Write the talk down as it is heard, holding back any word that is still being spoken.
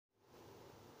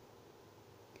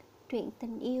Truyện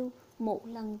tình yêu, một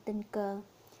lần tình cờ.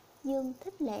 Dương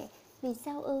thích Lệ. Vì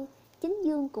sao ư? Chính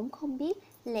Dương cũng không biết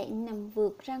Lệ nằm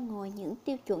vượt ra ngoài những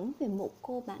tiêu chuẩn về một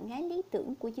cô bạn gái lý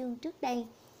tưởng của Dương trước đây.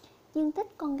 Dương thích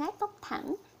con gái tóc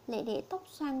thẳng, Lệ để tóc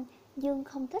xoăn. Dương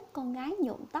không thích con gái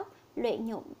nhuộm tóc, Lệ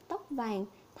nhuộm tóc vàng,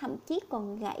 thậm chí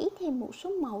còn gãy thêm một số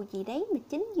màu gì đấy mà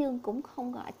chính Dương cũng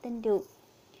không gọi tên được.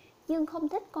 Dương không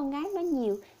thích con gái nói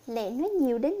nhiều, Lệ nói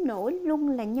nhiều đến nỗi luôn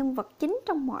là nhân vật chính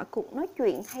trong mọi cuộc nói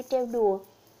chuyện hay trêu đùa.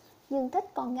 Dương thích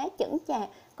con gái chững chạc,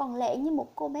 còn Lệ như một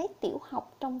cô bé tiểu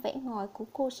học trong vẻ ngoài của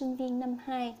cô sinh viên năm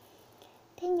 2.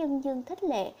 Thế nhưng Dương thích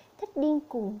Lệ, thích điên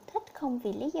cuồng, thích không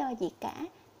vì lý do gì cả,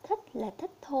 thích là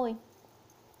thích thôi.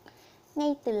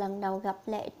 Ngay từ lần đầu gặp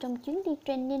Lệ trong chuyến đi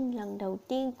training lần đầu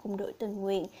tiên cùng đội tình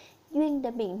nguyện, Duyên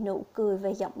đã bị nụ cười và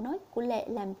giọng nói của Lệ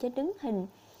làm cho đứng hình.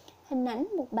 Hình ảnh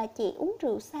một bà chị uống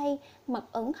rượu say, mặt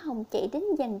ửng hồng chạy đến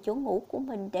giành chỗ ngủ của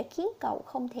mình đã khiến cậu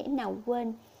không thể nào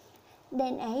quên.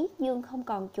 Đêm ấy, Dương không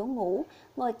còn chỗ ngủ,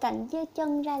 ngồi cạnh giơ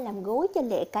chân ra làm gối cho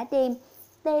Lệ cả đêm,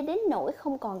 tê đến nỗi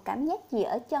không còn cảm giác gì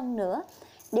ở chân nữa.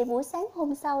 Để buổi sáng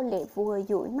hôm sau Lệ vừa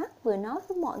dụi mắt vừa nói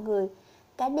với mọi người: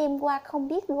 cả đêm qua không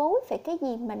biết gối phải cái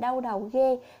gì mà đau đầu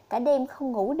ghê, cả đêm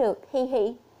không ngủ được, hi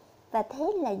hi. Và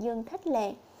thế là Dương thích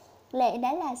Lệ. Lệ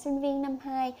đã là sinh viên năm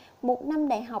 2, một năm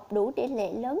đại học đủ để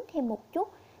Lệ lớn thêm một chút,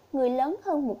 người lớn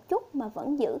hơn một chút mà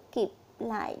vẫn giữ kịp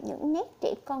lại những nét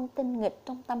trẻ con tinh nghịch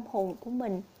trong tâm hồn của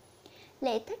mình.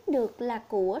 Lệ thích được là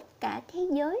của cả thế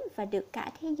giới và được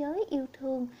cả thế giới yêu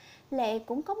thương. Lệ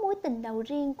cũng có mối tình đầu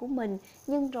riêng của mình,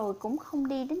 nhưng rồi cũng không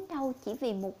đi đến đâu chỉ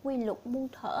vì một quy luật muôn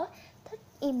thuở, thích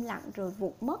im lặng rồi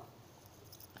vụt mất.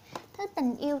 Thứ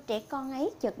tình yêu trẻ con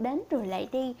ấy chợt đến rồi lại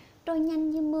đi, trôi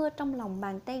nhanh như mưa trong lòng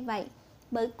bàn tay vậy.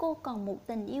 Bởi cô còn một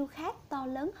tình yêu khác to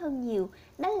lớn hơn nhiều,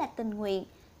 đó là tình nguyện.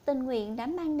 Tình nguyện đã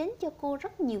mang đến cho cô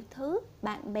rất nhiều thứ: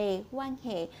 bạn bè, quan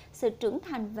hệ, sự trưởng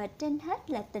thành và trên hết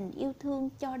là tình yêu thương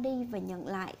cho đi và nhận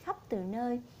lại khắp từ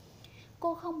nơi.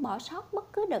 Cô không bỏ sót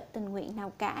bất cứ đợt tình nguyện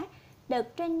nào cả. Đợt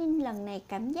training lần này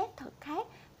cảm giác thật khác,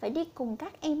 phải đi cùng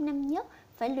các em năm nhất,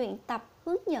 phải luyện tập,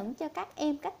 hướng dẫn cho các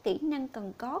em các kỹ năng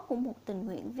cần có của một tình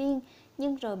nguyện viên.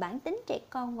 Nhưng rồi bản tính trẻ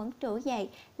con vẫn trỗi dậy,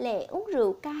 Lệ uống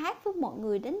rượu ca hát với mọi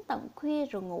người đến tận khuya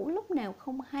rồi ngủ lúc nào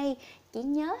không hay, chỉ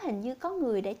nhớ hình như có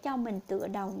người đã cho mình tựa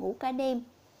đầu ngủ cả đêm.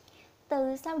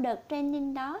 Từ sau đợt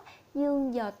training đó,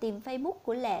 Dương dò tìm Facebook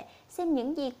của Lệ, xem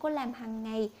những gì cô làm hàng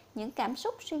ngày, những cảm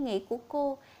xúc suy nghĩ của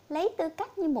cô, lấy tư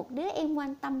cách như một đứa em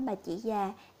quan tâm bà chị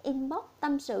già, inbox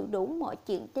tâm sự đủ mọi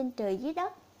chuyện trên trời dưới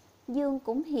đất. Dương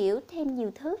cũng hiểu thêm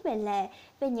nhiều thứ về Lệ,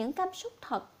 về những cảm xúc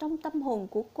thật trong tâm hồn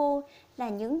của cô, là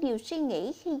những điều suy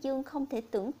nghĩ khi Dương không thể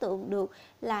tưởng tượng được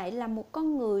lại là một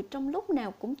con người trong lúc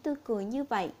nào cũng tươi cười như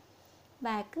vậy.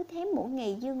 Và cứ thế mỗi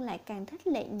ngày Dương lại càng thích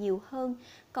Lệ nhiều hơn.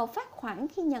 Cậu phát hoảng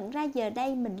khi nhận ra giờ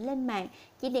đây mình lên mạng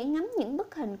chỉ để ngắm những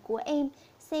bức hình của em,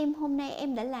 xem hôm nay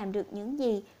em đã làm được những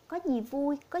gì, có gì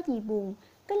vui, có gì buồn.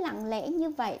 Cứ lặng lẽ như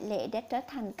vậy Lệ đã trở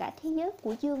thành cả thế giới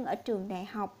của Dương ở trường đại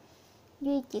học.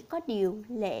 Duy chỉ có điều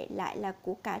Lệ lại là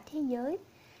của cả thế giới.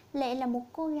 Lệ là một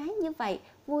cô gái như vậy,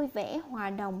 vui vẻ, hòa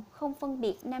đồng, không phân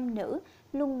biệt nam nữ,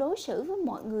 luôn đối xử với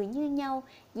mọi người như nhau,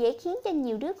 dễ khiến cho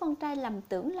nhiều đứa con trai lầm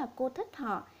tưởng là cô thích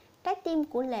họ. Trái tim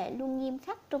của Lệ luôn nghiêm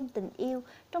khắc trong tình yêu,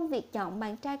 trong việc chọn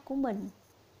bạn trai của mình.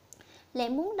 Lệ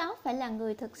muốn đó phải là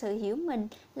người thực sự hiểu mình,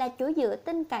 là chỗ dựa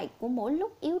tin cậy của mỗi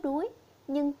lúc yếu đuối.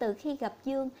 Nhưng từ khi gặp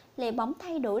Dương, Lệ bỗng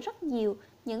thay đổi rất nhiều,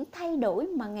 những thay đổi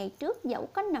mà ngày trước dẫu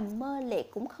có nằm mơ Lệ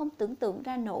cũng không tưởng tượng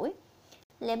ra nổi.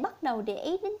 Lệ bắt đầu để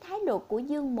ý đến thái độ của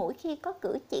Dương mỗi khi có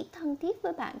cử chỉ thân thiết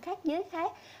với bạn khác giới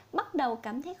khác, bắt đầu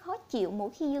cảm thấy khó chịu mỗi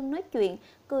khi Dương nói chuyện,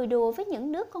 cười đùa với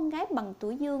những đứa con gái bằng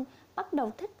tuổi Dương, bắt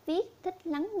đầu thích viết, thích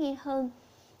lắng nghe hơn.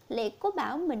 Lệ cố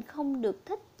bảo mình không được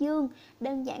thích Dương,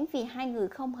 đơn giản vì hai người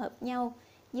không hợp nhau.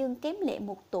 Dương kém Lệ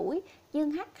 1 tuổi,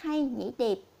 Dương hát hay, nhảy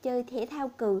đẹp, chơi thể thao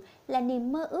cừ là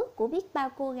niềm mơ ước của biết bao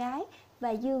cô gái, và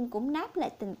Dương cũng đáp lại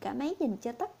tình cảm ấy dành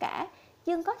cho tất cả.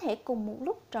 Dương có thể cùng một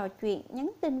lúc trò chuyện,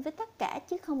 nhắn tin với tất cả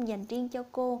chứ không dành riêng cho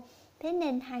cô. Thế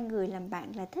nên hai người làm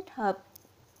bạn là thích hợp.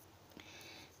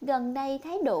 Gần đây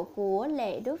thái độ của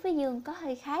Lệ đối với Dương có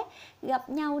hơi khác. Gặp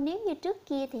nhau nếu như trước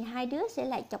kia thì hai đứa sẽ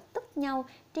lại chọc tức nhau,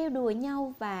 trêu đùa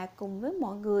nhau và cùng với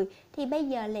mọi người, thì bây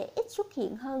giờ Lệ ít xuất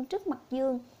hiện hơn trước mặt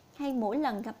Dương, hay mỗi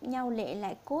lần gặp nhau Lệ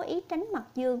lại cố ý tránh mặt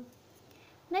Dương.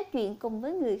 Nói chuyện cùng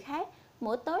với người khác,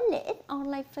 mỗi tối Lệ ít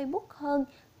online Facebook hơn.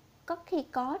 Có khi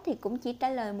có thì cũng chỉ trả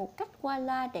lời một cách qua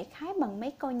loa, để khái bằng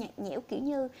mấy câu nhạt nhẽo kiểu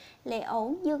như: Lệ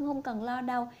ổn, Dương không cần lo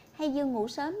đâu, hay Dương ngủ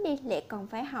sớm đi, Lệ còn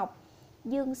phải học.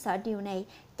 Dương sợ điều này,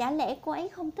 chả lẽ cô ấy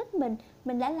không thích mình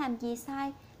đã làm gì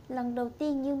sai? Lần đầu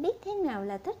tiên Dương biết thế nào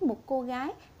là thích một cô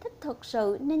gái, thích thực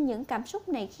sự, nên những cảm xúc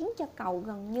này khiến cho cậu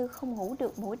gần như không ngủ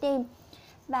được mỗi đêm.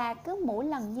 Và cứ mỗi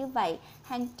lần như vậy,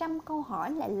 hàng trăm câu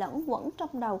hỏi lại lẫn quẩn trong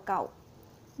đầu cậu.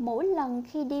 Mỗi lần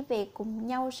khi đi về cùng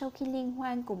nhau sau khi liên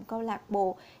hoan cùng câu lạc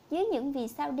bộ, dưới những vì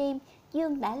sao đêm,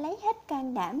 Dương đã lấy hết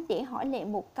can đảm để hỏi Lệ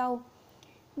một câu: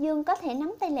 Dương có thể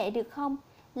nắm tay Lệ được không?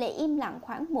 Lệ im lặng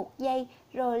khoảng 1 giây,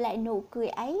 rồi lại nụ cười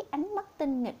ấy, ánh mắt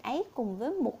tinh nghịch ấy cùng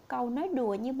với một câu nói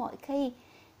đùa như mọi khi: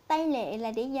 Tay Lệ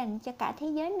là để dành cho cả thế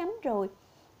giới nắm rồi.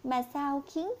 Mà sao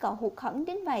khiến cậu hụt hẫng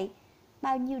đến vậy?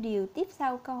 Bao nhiêu điều tiếp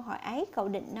sau câu hỏi ấy cậu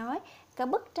định nói, cả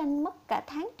bức tranh mất cả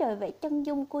tháng trời vẽ chân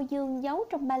dung cô Dương giấu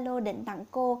trong ba lô định tặng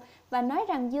cô, và nói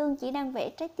rằng Dương chỉ đang vẽ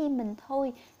trái tim mình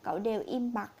thôi, cậu đều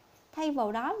im bặt. Thay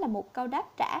vào đó là một câu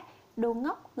đáp trả: Đồ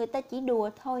ngốc, người ta chỉ đùa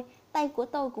thôi, tay của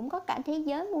tôi cũng có cả thế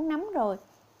giới muốn nắm rồi.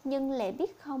 Nhưng Lệ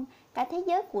biết không, cả thế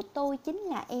giới của tôi chính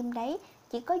là em đấy,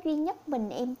 chỉ có duy nhất mình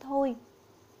em thôi.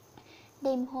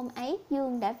 Đêm hôm ấy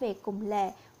Dương đã về cùng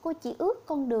Lệ, cô chỉ ước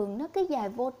con đường nó cứ dài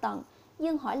vô tận.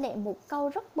 Dương hỏi Lệ một câu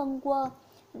rất bâng quơ,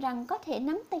 rằng có thể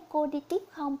nắm tay cô đi tiếp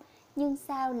không, nhưng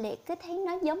sao Lệ cứ thấy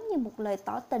nó giống như một lời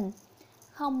tỏ tình.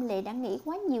 Không, Lệ đã nghĩ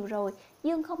quá nhiều rồi,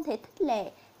 Dương không thể thích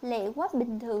Lệ, Lệ quá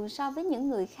bình thường so với những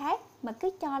người khác, mà cứ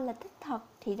cho là thích thật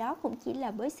thì đó cũng chỉ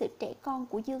là với sự trẻ con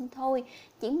của Dương thôi.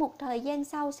 Chỉ một thời gian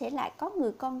sau sẽ lại có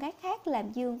người con gái khác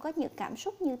làm Dương có nhiều cảm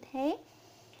xúc như thế.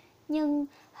 Nhưng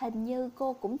hình như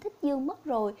cô cũng thích Dương mất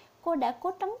rồi. Cô đã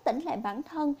cố trấn tĩnh lại bản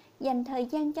thân, dành thời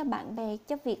gian cho bạn bè,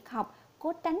 cho việc học,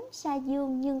 cố tránh xa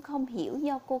Dương, nhưng không hiểu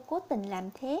do cô cố tình làm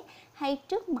thế, hay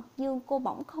trước mặt Dương cô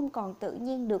bỗng không còn tự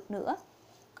nhiên được nữa,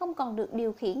 không còn được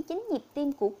điều khiển chính nhịp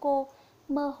tim của cô.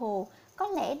 Mơ hồ, có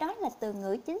lẽ đó là từ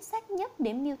ngữ chính xác nhất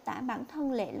để miêu tả bản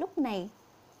thân Lệ lúc này.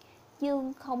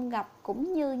 Dương không gặp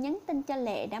cũng như nhắn tin cho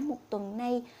Lệ đã 1 tuần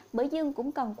nay, bởi Dương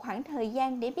cũng cần khoảng thời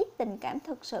gian để biết tình cảm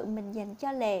thực sự mình dành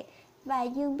cho Lệ. Và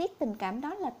Dương biết tình cảm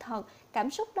đó là thật, cảm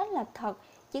xúc đó là thật,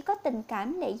 chỉ có tình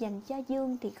cảm Lệ dành cho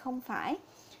Dương thì không phải.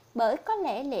 Bởi có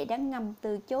lẽ Lệ đã ngầm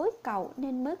từ chối cậu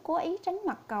nên mới cố ý tránh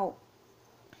mặt cậu.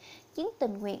 Chuyến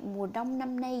tình nguyện mùa đông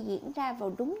năm nay diễn ra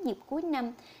vào đúng dịp cuối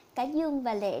năm. Cả Dương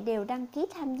và Lệ đều đăng ký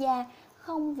tham gia,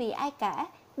 không vì ai cả,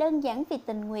 đơn giản vì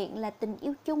tình nguyện là tình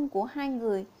yêu chung của hai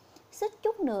người. Suýt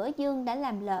chút nữa Dương đã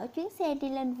làm lỡ chuyến xe đi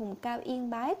lên vùng cao Yên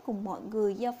Bái cùng mọi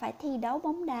người do phải thi đấu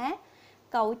bóng đá.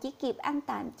 Cậu chỉ kịp ăn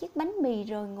tạm chiếc bánh mì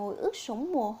rồi ngồi ướt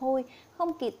sũng mồ hôi,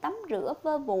 không kịp tắm rửa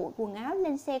vơ vội quần áo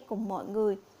lên xe cùng mọi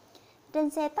người. Trên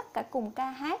xe tất cả cùng ca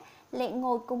hát, Lệ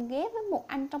ngồi cùng ghế với một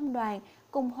anh trong đoàn,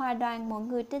 cùng hòa đoàn mọi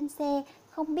người trên xe,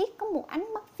 không biết có một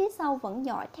ánh mắt phía sau vẫn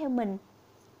dõi theo mình.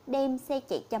 Đêm xe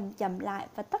chạy chậm chậm lại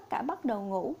và tất cả bắt đầu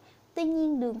ngủ. Tuy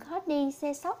nhiên đường khó đi,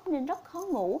 xe sóc nên rất khó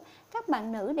ngủ. Các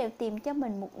bạn nữ đều tìm cho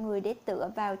mình một người để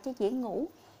tựa vào cho dễ ngủ.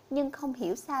 Nhưng không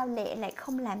hiểu sao Lệ lại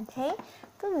không làm thế,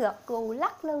 cứ gật gù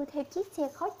lắc lư theo chiếc xe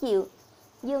khó chịu.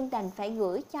 Dương đành phải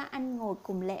gửi cho anh ngồi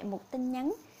cùng Lệ một tin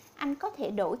nhắn: Anh có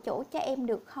thể đổi chỗ cho em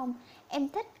được không? Em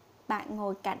thích bạn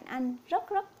ngồi cạnh anh rất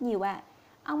rất nhiều ạ.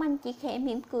 Ông anh chỉ khẽ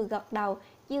mỉm cười gật đầu.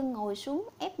 Dương ngồi xuống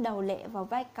ép đầu Lệ vào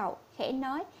vai cậu, khẽ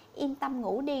nói: Yên tâm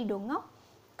ngủ đi đồ ngốc.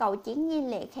 Cậu chỉ nghe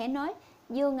Lệ khẽ nói: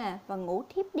 Dương à, và ngủ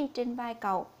thiếp đi trên vai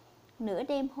cậu. Nửa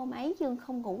đêm hôm ấy Dương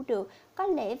không ngủ được, có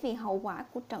lẽ vì hậu quả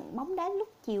của trận bóng đá lúc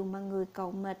chiều mà người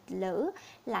cậu mệt lử,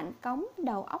 lạnh cống,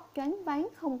 đầu óc choáng váng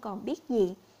không còn biết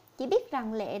gì. Chỉ biết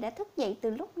rằng Lệ đã thức dậy từ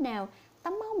lúc nào.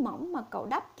 Tấm áo mỏng mà cậu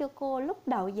đắp cho cô lúc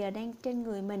đầu giờ đang trên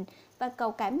người mình, và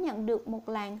cậu cảm nhận được một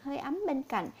làn hơi ấm bên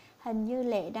cạnh, hình như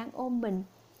Lệ đang ôm mình.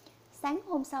 Sáng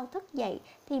hôm sau thức dậy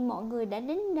thì mọi người đã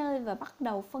đến nơi và bắt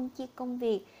đầu phân chia công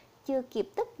việc. Chưa kịp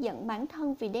tức giận bản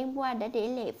thân vì đêm qua đã để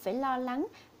Lệ phải lo lắng,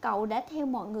 cậu đã theo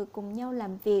mọi người cùng nhau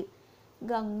làm việc.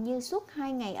 Gần như suốt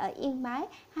 2 ngày ở Yên Bái,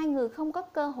 hai người không có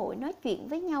cơ hội nói chuyện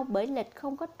với nhau bởi lịch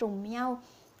không có trùng nhau.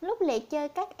 Lúc Lệ chơi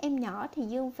các em nhỏ thì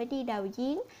Dương phải đi đào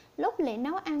giếng, lúc Lệ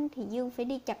nấu ăn thì Dương phải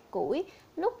đi chặt củi,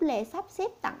 lúc Lệ sắp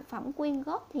xếp tặng phẩm quyên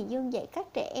góp thì Dương dạy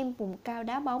các trẻ em vùng cao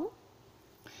đá bóng.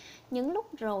 Những lúc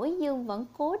rỗi Dương vẫn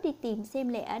cố đi tìm xem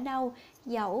Lệ ở đâu,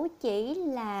 dẫu chỉ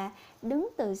là đứng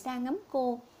từ xa ngắm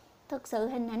cô. Thực sự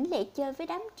hình ảnh Lệ chơi với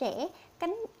đám trẻ,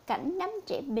 cảnh đám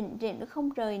trẻ bình rịnh không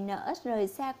rời nở rời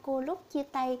xa cô lúc chia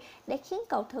tay đã khiến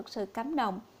cậu thực sự cảm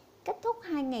động. Kết thúc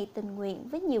 2 ngày tình nguyện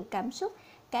với nhiều cảm xúc,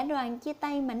 cả đoàn chia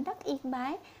tay mảnh đất Yên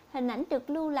Bái. Hình ảnh được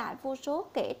lưu lại vô số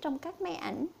kể trong các máy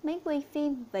ảnh, máy quay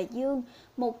phim, và Dương,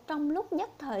 một trong lúc nhất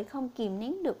thời không kìm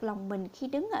nén được lòng mình khi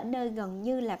đứng ở nơi gần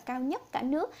như là cao nhất cả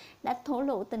nước, đã thổ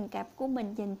lộ tình cảm của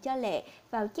mình dành cho Lệ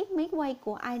vào chiếc máy quay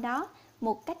của ai đó,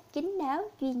 một cách kín đáo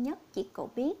duy nhất chỉ cậu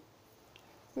biết.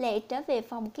 Lệ trở về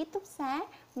phòng ký túc xá,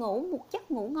 ngủ một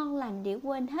giấc ngủ ngon lành để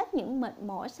quên hết những mệt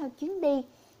mỏi sau chuyến đi.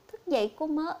 Thức dậy cô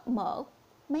mở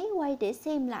máy quay để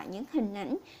xem lại những hình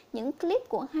ảnh, những clip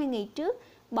của 2 ngày trước.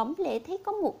 Bỗng Lệ thấy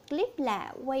có một clip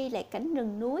lạ quay lại cảnh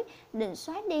rừng núi, định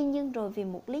xóa đi nhưng rồi vì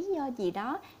một lý do gì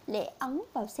đó, Lệ ấn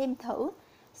vào xem thử.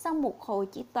 Sau một hồi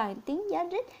chỉ toàn tiếng gió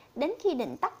rít, đến khi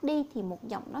định tắt đi thì một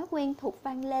giọng nói quen thuộc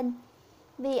vang lên.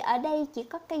 Vì ở đây chỉ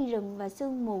có cây rừng và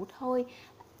sương mù thôi,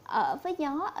 ở với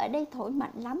gió ở đây thổi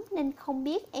mạnh lắm nên không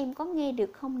biết em có nghe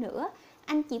được không nữa.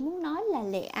 Anh chỉ muốn nói là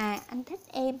Lệ à, anh thích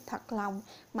em thật lòng,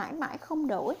 mãi mãi không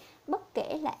đổi. Bất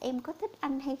kể là em có thích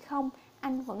anh hay không,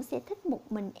 anh vẫn sẽ thích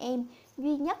một mình em,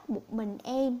 duy nhất một mình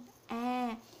em.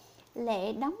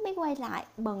 Lệ đóng máy quay lại,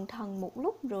 bần thần một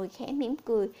lúc rồi khẽ mỉm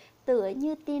cười, tựa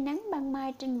như tia nắng ban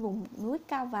mai trên vùng núi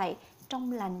cao vậy,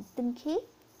 trong lành tinh khiết.